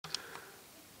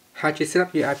how to set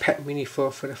up your iPad mini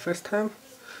 4 for the first time.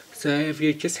 So if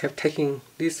you just have taken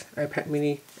this iPad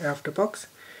mini out of the box,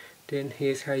 then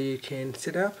here's how you can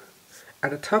set up.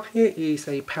 At the top here is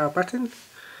a power button.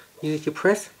 You need to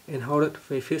press and hold it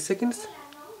for a few seconds.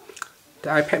 The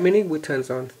iPad mini will turn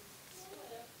on.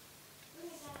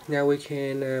 Now we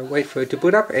can wait for it to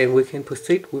boot up and we can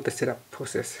proceed with the setup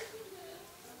process.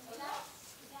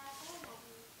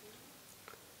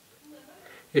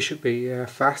 It should be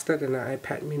faster than the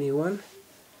iPad mini 1.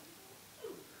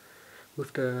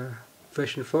 With the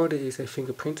version 4 there is a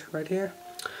fingerprint right here.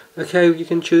 Okay, you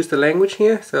can choose the language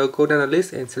here, so go down the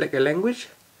list and select a language.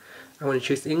 I want to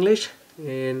choose English,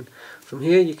 and from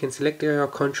here you can select your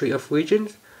country of origin.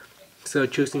 So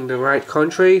choosing the right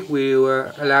country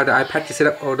will allow the iPad to set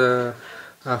up all the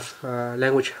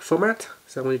language format.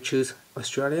 So I'm going to choose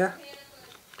Australia.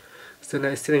 So now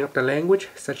it's setting up the language,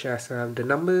 such as the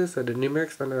numbers or the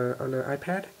numerics on the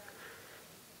iPad.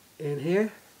 And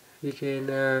here you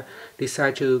can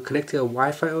decide to connect to a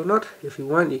Wi-Fi or not. If you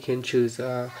want, you can choose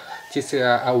just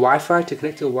a Wi-Fi to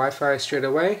connect to Wi-Fi straight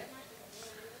away.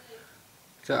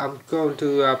 So I'm going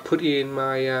to put in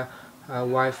my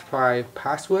Wi-Fi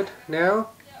password now.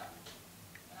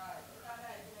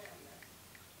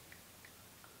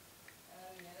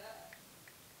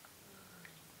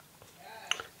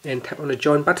 And tap on the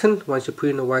join button once you put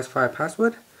in the Wi-Fi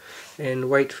password and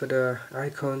wait for the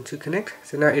icon to connect.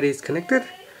 So now it is connected.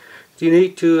 Do you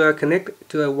need to connect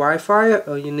to a Wi-Fi,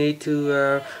 or you need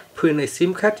to put in a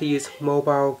SIM card to use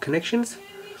mobile connections?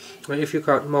 Or if you've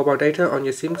got mobile data on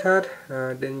your SIM card,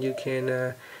 then you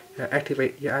can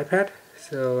activate your iPad.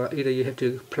 So either you have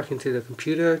to plug into the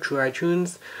computer through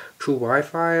iTunes, through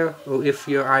Wi-Fi, or if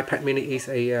your iPad mini is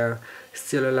a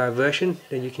cellular version,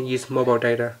 then you can use mobile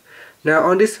data. Now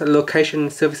on this location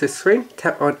services screen,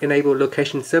 tap on enable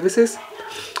location services,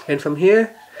 and from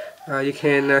here you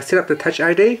can set up the Touch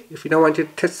ID. If you don't want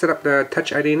to set up the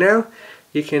Touch ID now,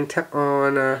 you can tap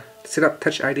on set up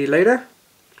Touch ID later,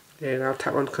 and I'll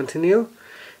tap on continue,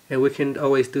 and we can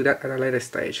always do that at a later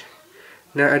stage.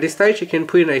 Now at this stage you can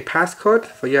put in a passcode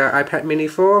for your iPad mini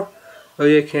 4, or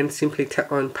you can simply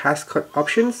tap on passcode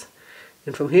options,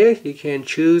 and from here you can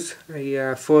choose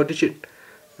a 4-digit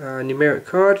numeric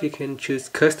code. You can choose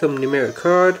custom numeric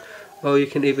code, or you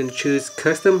can even choose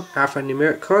custom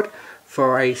alphanumeric code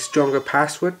for a stronger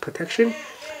password protection,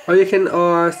 or you can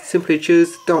simply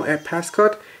choose don't add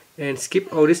passcode and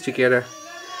skip all this together.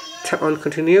 Tap on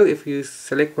continue if you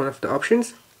select one of the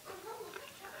options.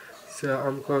 So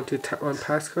I'm going to tap on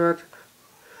passcode.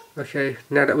 Okay,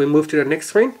 now that we move to the next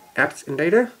screen, apps and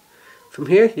data. From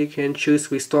here you can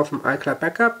choose restore from iCloud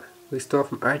backup, restore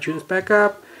from iTunes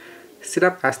backup, set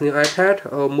up as new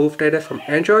iPad, or move data from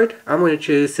Android. I'm going to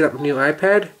choose set up new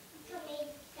iPad.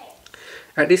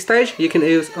 At this stage you can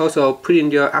also put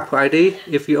in your Apple ID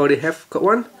if you already have got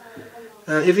one.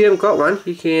 If you haven't got one,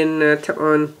 you can tap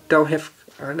on don't have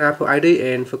an Apple ID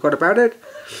and forgot about it,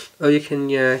 or you can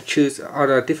choose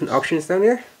other different options down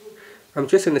here. I'm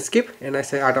just going to skip and I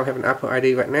say I don't have an Apple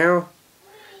ID right now.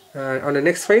 On the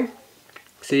next screen,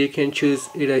 so you can choose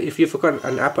either if you forgot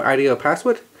an Apple ID or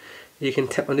password, you can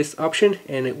tap on this option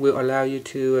and it will allow you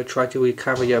to try to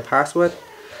recover your password,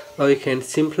 or you can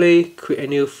simply create a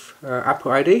new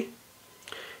Apple ID.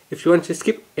 If you want to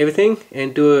skip everything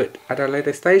and do it at a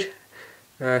later stage,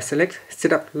 select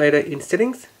set up later in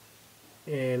settings,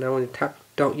 and I want to tap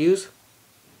don't use.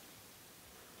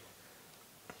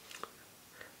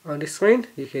 On this screen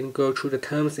you can go through the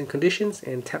terms and conditions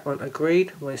and tap on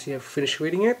agreed once you have finished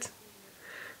reading it,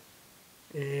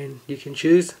 and you can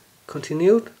choose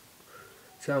continued.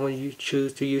 So I'm going to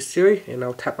choose to use Siri, and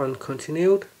I'll tap on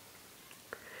continued,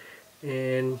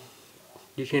 and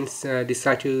you can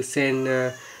decide to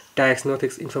send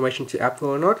diagnostics information to Apple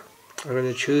or not. I'm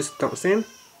going to choose don't send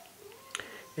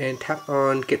and tap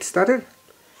on get started.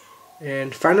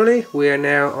 And finally we are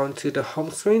now onto the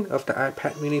home screen of the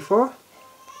iPad mini 4,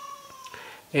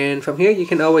 and from here you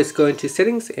can always go into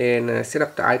settings and set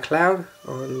up the iCloud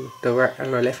on the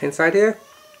left hand side here,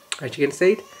 as you can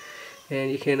see it. And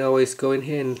you can always go in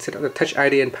here and set up the Touch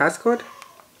ID and passcode.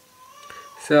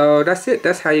 So that's it.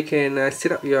 That's how you can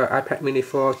set up your iPad mini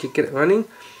 4 to get it running.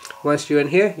 Once you're in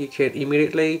here, you can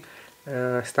immediately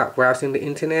start browsing the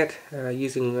internet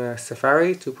using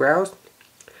Safari to browse.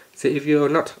 So if you're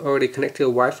not already connected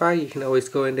to Wi-Fi, you can always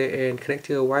go in there and connect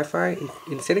to your Wi-Fi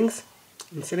in settings,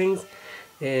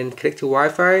 and connect to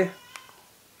Wi-Fi.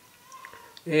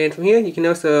 And from here you can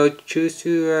also choose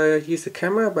to use the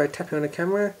camera by tapping on the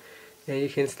camera, and you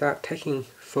can start taking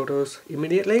photos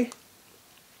immediately.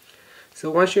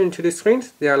 So once you're into the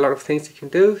screens, there are a lot of things you can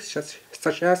do,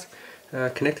 such as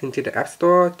connecting to the App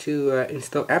Store to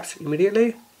install apps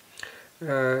immediately.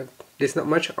 There's not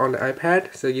much on the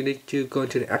iPad, so you need to go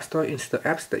into the App Store, install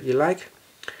apps that you like,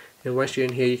 and once you're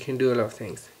in here you can do a lot of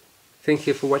things. Thank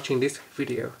you for watching this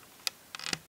video.